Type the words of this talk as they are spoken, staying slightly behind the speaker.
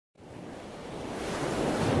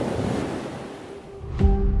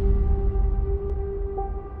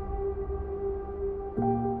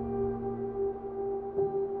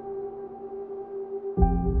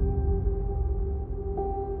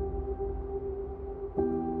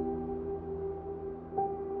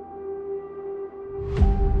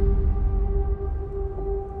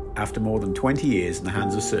after more than 20 years in the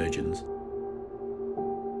hands of surgeons,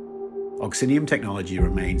 oxinium technology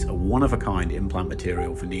remains a one-of-a-kind implant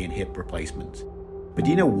material for knee and hip replacements. But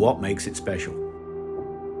do you know what makes it special?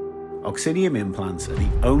 Oxinium implants are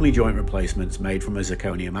the only joint replacements made from a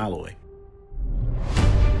zirconium alloy.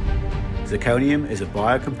 Zirconium is a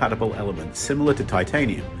biocompatible element similar to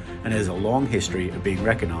titanium and has a long history of being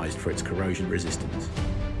recognized for its corrosion resistance.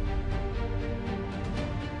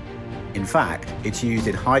 In fact, it's used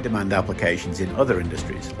in high-demand applications in other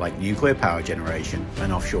industries like nuclear power generation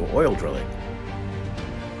and offshore oil drilling.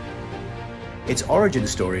 Its origin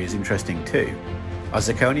story is interesting too. Our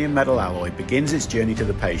zirconium metal alloy begins its journey to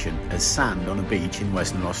the patient as sand on a beach in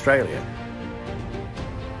Western Australia.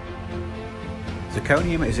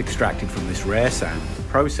 Zirconium is extracted from this rare sand,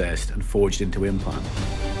 processed and forged into implants.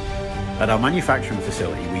 At our manufacturing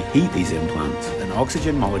facility, we heat these implants and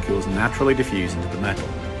oxygen molecules naturally diffuse into the metal.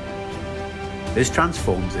 This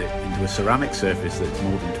transforms it into a ceramic surface that's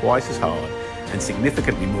more than twice as hard and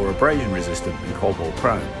significantly more abrasion resistant than cobalt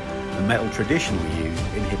chrome, the metal traditionally used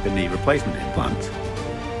in hip and knee replacement implants.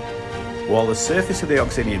 While the surface of the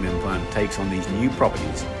oxinium implant takes on these new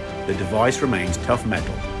properties, the device remains tough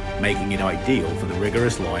metal, making it ideal for the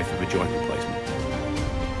rigorous life of a joint replacement.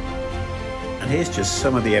 And here's just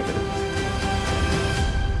some of the evidence.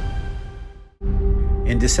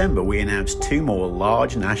 In December, we announced 2 more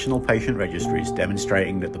large national patient registries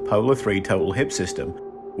demonstrating that the Polar 3 total hip system,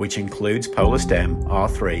 which includes Polar Stem,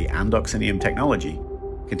 R3 and oxinium technology,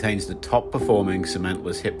 contains the top performing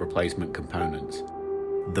cementless hip replacement components.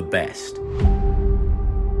 The best.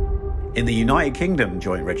 In the United Kingdom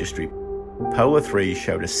joint registry, Polar 3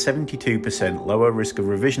 showed a 72% lower risk of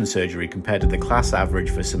revision surgery compared to the class average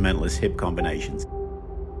for cementless hip combinations,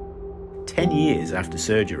 10 years after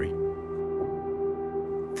surgery.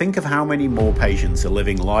 Think of how many more patients are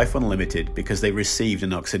living life unlimited because they received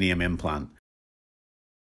an oxinium implant.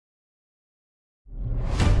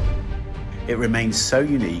 It remains so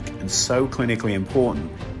unique and so clinically important,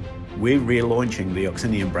 we're relaunching the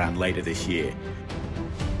oxinium brand later this year.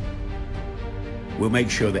 We'll make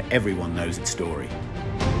sure that everyone knows its story.